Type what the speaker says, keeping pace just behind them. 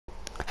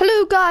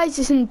Hello guys,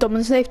 this is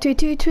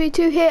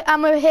DominicSnake2222 here,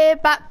 and we're here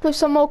back with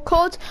some more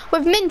COD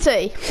with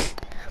Minty.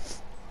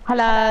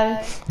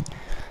 Hello.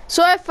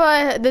 Sorry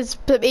for this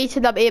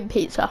eating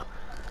pizza.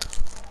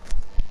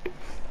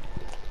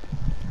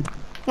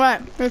 Right,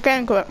 we're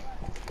getting to it.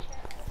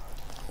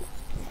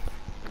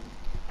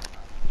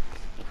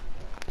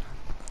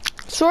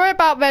 Sorry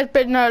about there's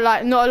been not a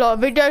lot of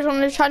videos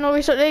on this channel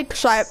recently,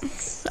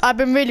 because I've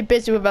been really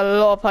busy with a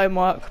lot of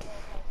homework.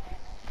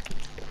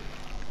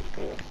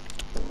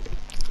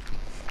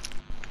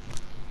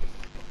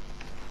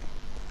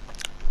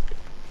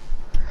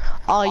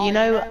 Oh, you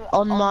know,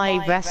 on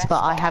my Vespa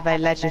I have a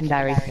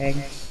legendary thing.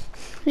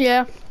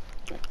 Yeah.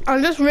 I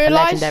just A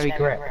realised legendary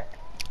grip.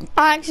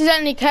 I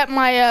accidentally kept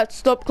my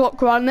stop clock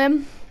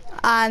running,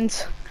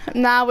 and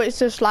now it's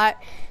just like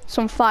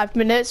some 5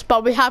 minutes,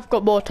 but we have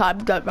got more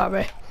time, don't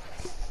worry.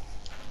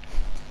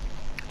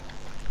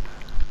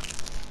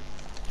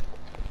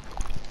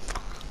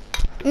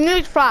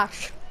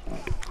 Newsflash,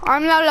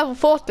 I'm now level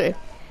 40.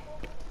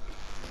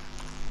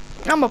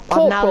 I'm a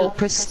corporal. I'm now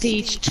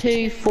prestige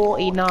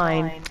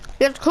 249.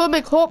 You have to call me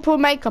Corporal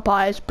Makeup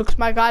Eyes because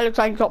my guy looks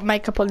like he's got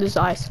makeup on his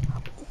eyes.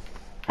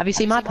 Have you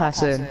seen my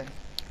person?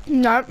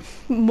 No.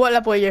 What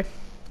level are you?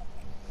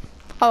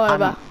 Oh,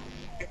 over.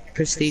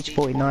 Prestige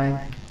 49.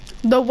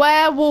 The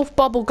werewolf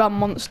bubblegum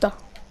monster.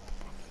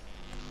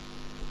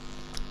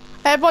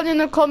 Everyone in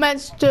the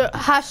comments do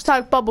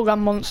hashtag bubblegum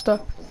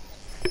monster.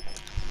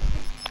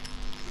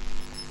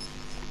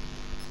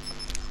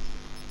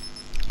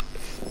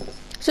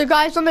 So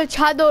guys on the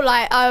channel,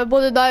 I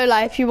want to know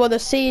if you want to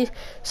see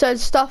certain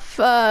stuff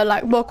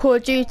like more Call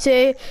of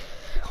Duty.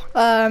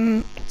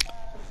 I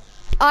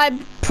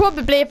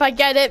probably, if I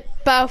get it,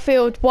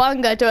 Battlefield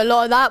 1, gonna do a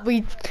lot of that.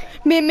 Me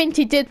and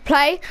Minty did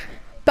play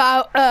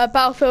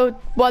Battlefield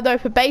 1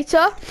 open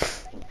beta,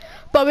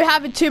 but we're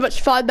having too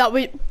much fun that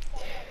we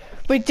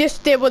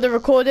just didn't want to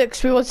record it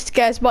because we wanted to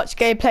get as much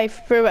gameplay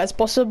through as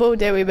possible,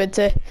 didn't we,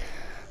 Minty?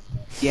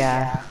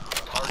 Yeah.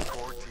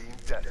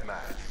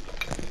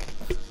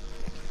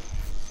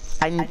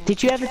 And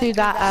did you ever do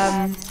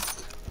that,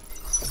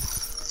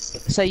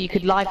 so you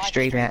could live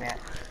stream it?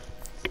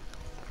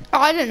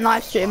 I didn't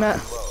live stream it.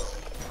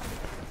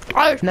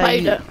 I just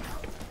played it.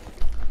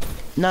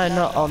 No,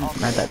 not on.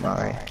 No, don't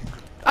worry.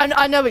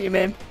 I know what you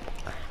mean.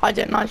 I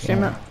didn't live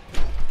stream it.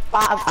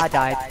 I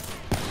died.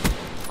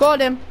 Got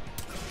him.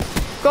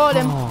 Got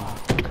him.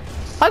 Oh.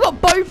 I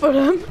got both of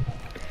them.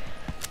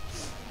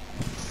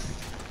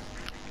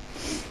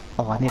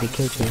 Oh, I nearly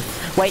killed you.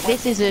 Wait,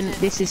 this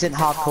isn't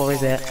hardcore,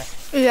 is it?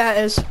 Yeah,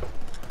 it is.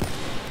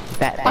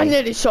 I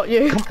nearly shot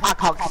you. I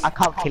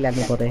can't kill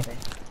anybody.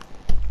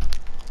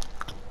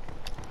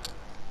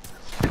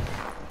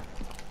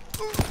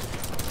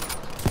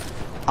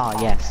 Oh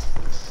yes.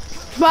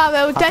 Wow,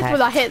 they were dead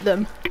when I hit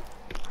them.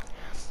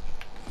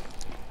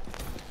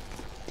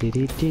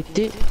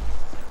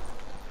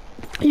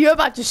 You were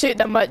about to shoot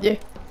them, weren't you?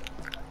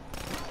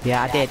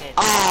 Yeah, I did.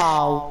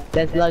 Oh,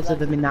 there's loads of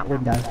them in that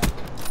window.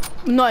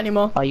 Not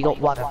anymore. Oh, you got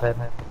one of them.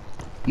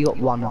 You got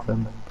one of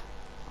them.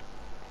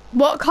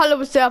 What colour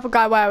was the other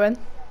guy wearing?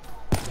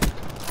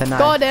 Dunno.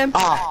 Got him.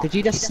 Oh, did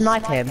you just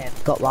snipe him?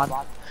 Got one.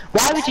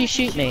 Why would you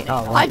shoot me?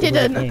 Oh, well, I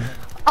didn't.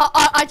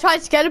 I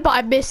tried to get it, but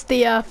I missed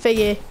the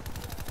thingy.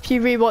 If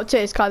you rewatch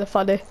it, it's kind of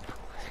funny.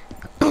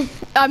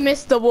 I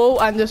missed the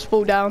wall and just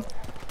fall down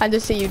and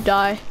just see you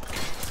die.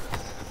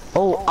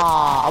 Oh,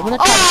 I want to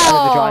try the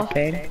overdrive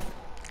thing.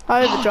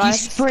 Overdrive. You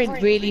sprint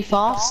really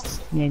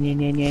fast. What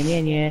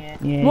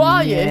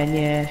are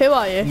you? Who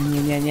are you?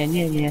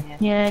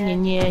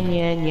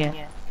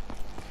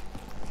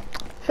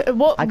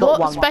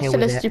 What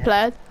specialist you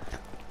played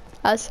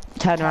as?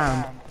 Turn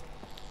around.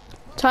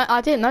 I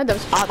didn't know there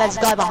was. Oh, there's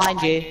a guy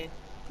behind you.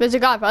 There's a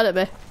guy in front of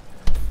me.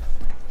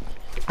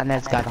 And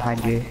there's a guy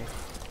behind you.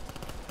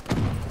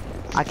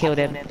 I killed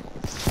him.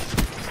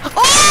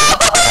 Oh!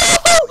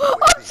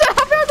 I'm so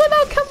happy I got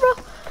that camera.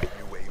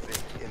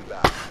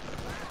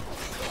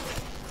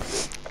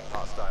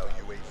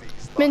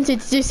 Minty,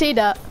 did you see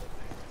that?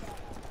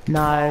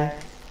 No.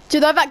 Do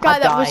you know that guy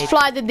that was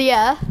flying in the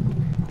air?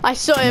 I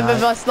shot him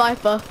with a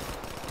sniper.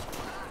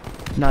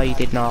 No, you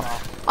did not.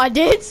 I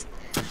did?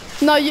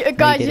 No,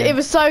 guys, it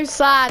was so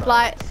sad.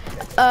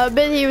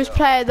 Minty was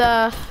playing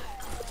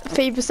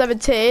FIFA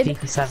 17.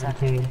 FIFA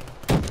 17.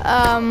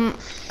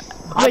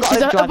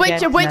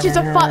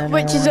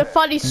 Which is a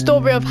funny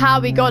story of how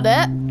we got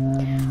it.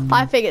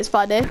 I think it's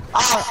funny.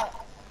 Oh,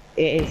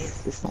 it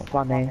is. It's not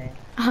funny.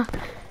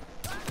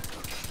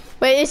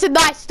 Wait, it's a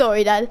nice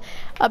story then.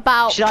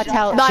 About should I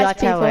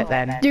tell it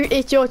then?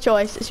 It's your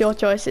choice. It's your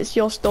choice. It's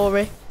your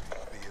story.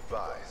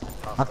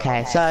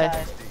 Okay, so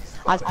I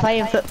was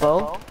playing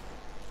football.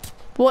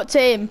 What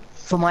team?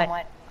 For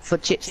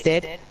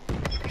Chipstead,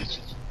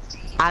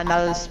 and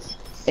I was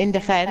in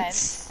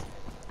defence,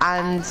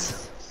 and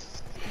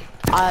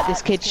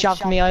this kid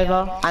shoved me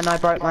over, and I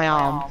broke my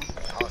arm.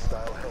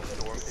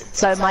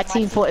 So my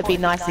team thought it'd be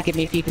nice to give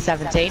me FIFA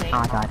 17.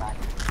 I died.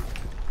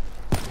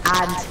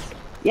 And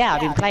yeah,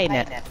 I've been playing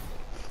it.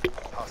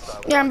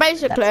 Yeah, and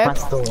basically,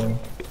 that's my story.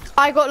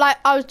 I got like,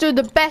 I was doing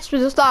the best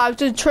with the start. I was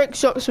doing trick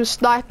shots with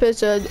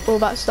snipers and all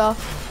that stuff.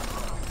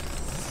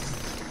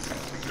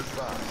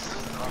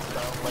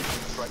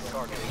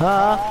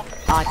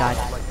 I died.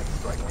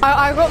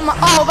 I got my,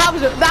 oh,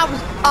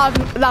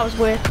 that was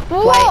weird.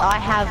 What? Wait, I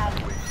have,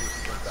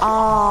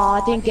 oh,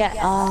 I didn't get,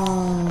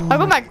 oh. I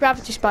got my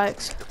gravity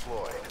spikes.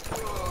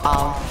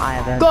 Oh, I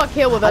haven't. Got a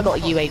kill with I them. got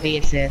a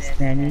UAV assist.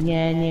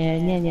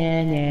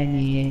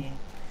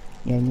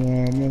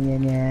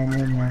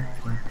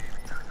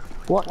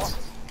 What?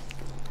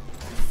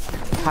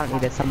 Apparently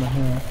there's someone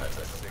here.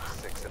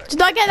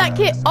 Did I get that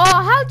kill? Oh,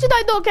 how did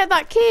I not get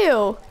that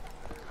kill?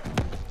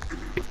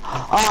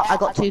 Oh, I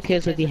got 2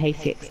 kills with the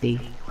Hay-60.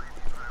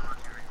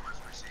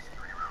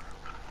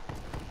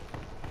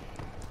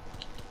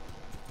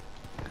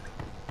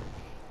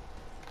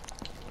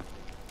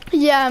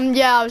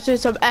 Yeah, I was doing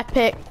some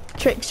epic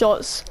trick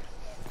shots.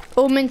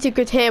 All Minty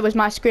could hear was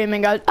my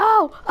screaming going,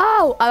 oh,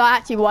 oh, and I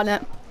actually won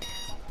it.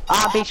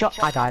 Ah, big shot,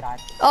 I died.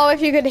 Oh,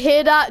 if you could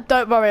hear that,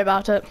 don't worry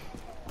about it.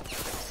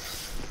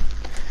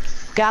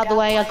 Get out of the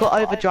way, I got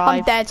overdrive.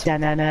 I'm dead.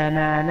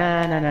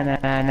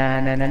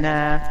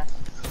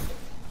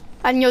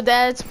 And you're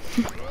dead.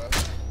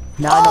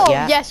 No, Oh, not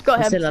yet. yes, got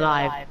I'm him. still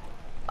alive.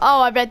 Oh,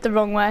 I read the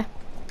wrong way.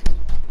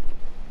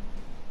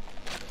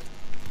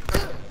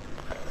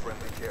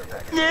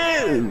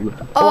 No!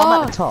 Oh, Oh.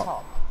 I'm at the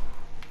top.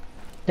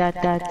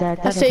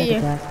 I see you.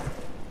 I'm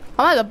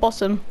at the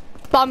bottom,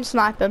 but I'm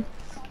sniping.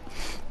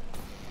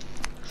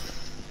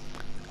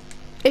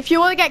 If you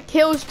want to get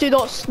kills, do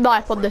not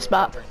snipe on this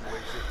map.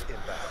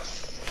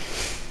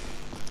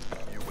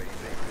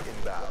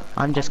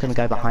 I'm just gonna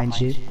go behind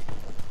you.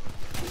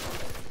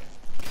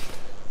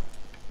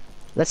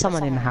 There's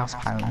someone in the house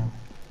apparently.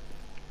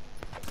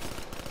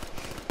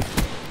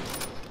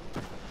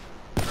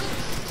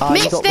 Oh,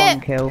 you got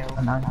 1 kill.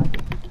 No.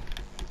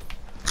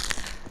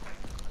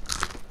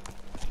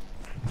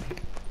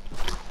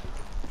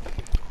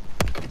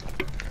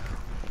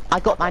 I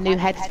got my new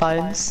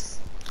headset,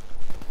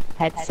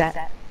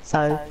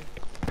 so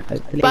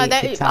hopefully But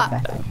it sounds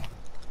better.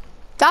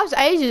 That was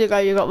ages ago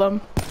you got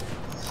them.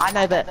 I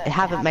know, but I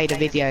haven't made a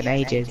video in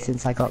ages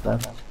since I got them.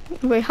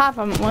 We have,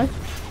 haven't we?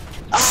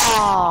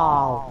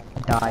 Oh, I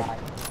died.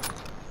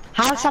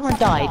 How has someone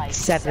died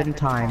 7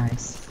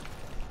 times?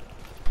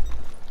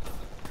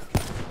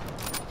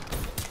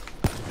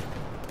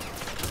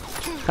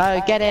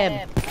 Go, get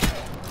him.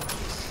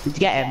 Did you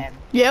get him?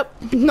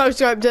 Yep, no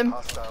scoped him.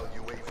 Hostile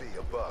UAV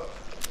above.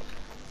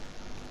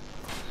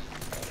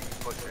 Keep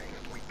pushing.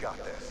 We got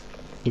this.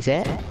 Is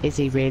it? Is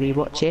he really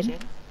watching?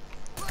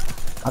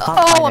 I can't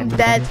Oh, find I'm anybody.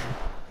 dead.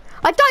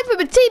 I died from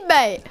a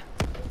teammate.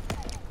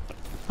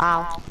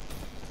 Ow.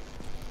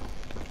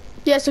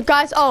 Yeah, so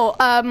guys,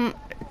 dying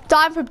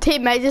from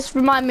teammate just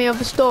remind me of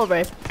a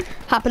story.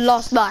 Happened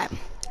last night.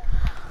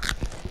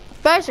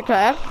 Basically,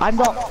 I'm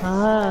not.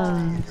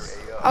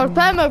 I was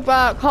playing with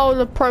Cole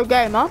the Pro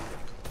Gamer.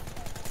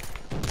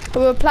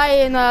 We were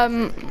playing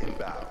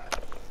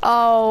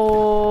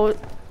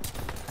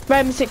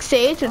Rainbow Six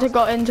Siege, which I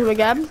got into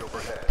again.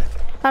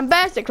 And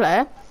basically,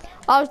 I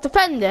was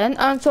defending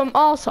and some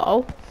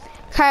arsehole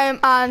came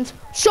and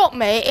shot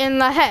me in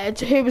the head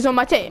who was on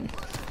my team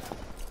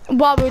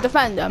while we were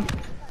defending.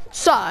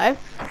 So,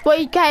 what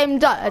he came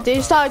did,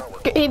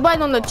 he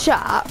went on the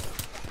chat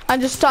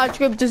and just started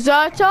screaming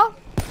deserter.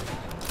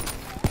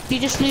 You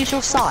just lose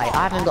your sight.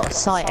 I haven't got a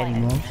sight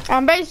anymore.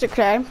 And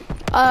basically,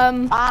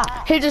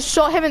 he just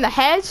shot him in the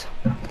head.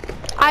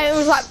 And it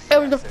was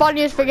the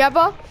funniest thing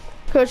ever.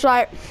 Cause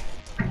like,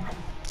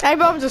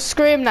 everyone was just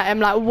screaming at him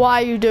like,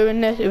 why are you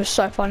doing this? It was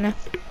so funny.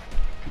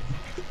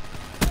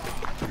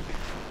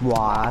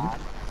 1.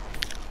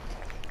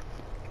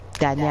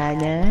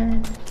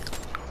 Da-na-na.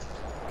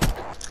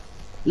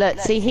 Look,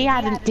 see, he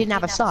didn't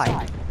have a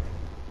sight.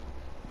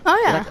 Oh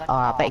yeah. Oh,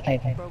 I bet he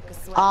came.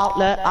 Oh,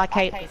 look, I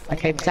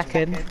came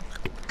second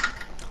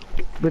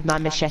with my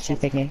machete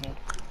thingy.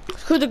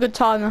 Who's a good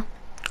timer?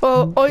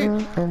 What are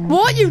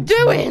you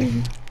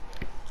doing?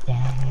 I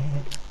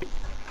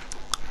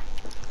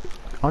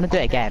want to do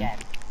it again.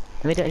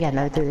 Let me do it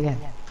again.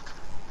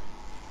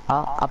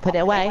 Oh, I'll put it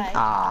away.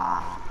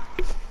 Ah.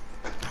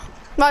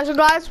 Right, so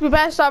guys, we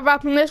better start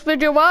wrapping this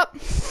video up.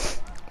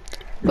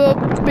 We'll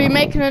be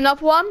making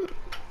another one.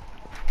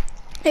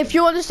 If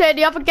you want to see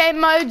the other game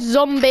modes,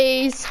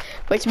 zombies,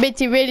 which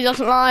Minty really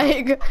doesn't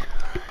like,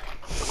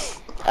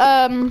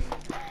 and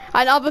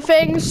other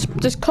things,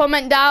 just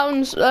comment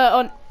down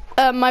on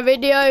my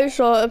videos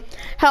or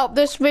help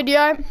this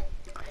video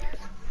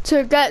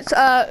to get.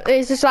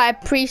 It's just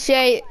like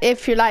appreciate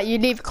if you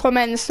leave a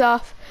comment and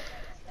stuff.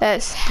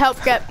 Let's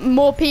help get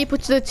more people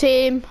to the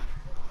team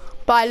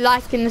by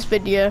liking this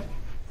video,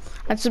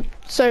 and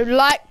so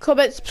like,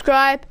 comment,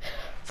 subscribe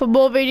for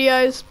more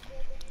videos,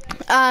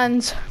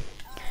 and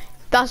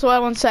that's all I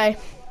want to say.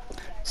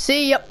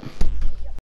 See ya.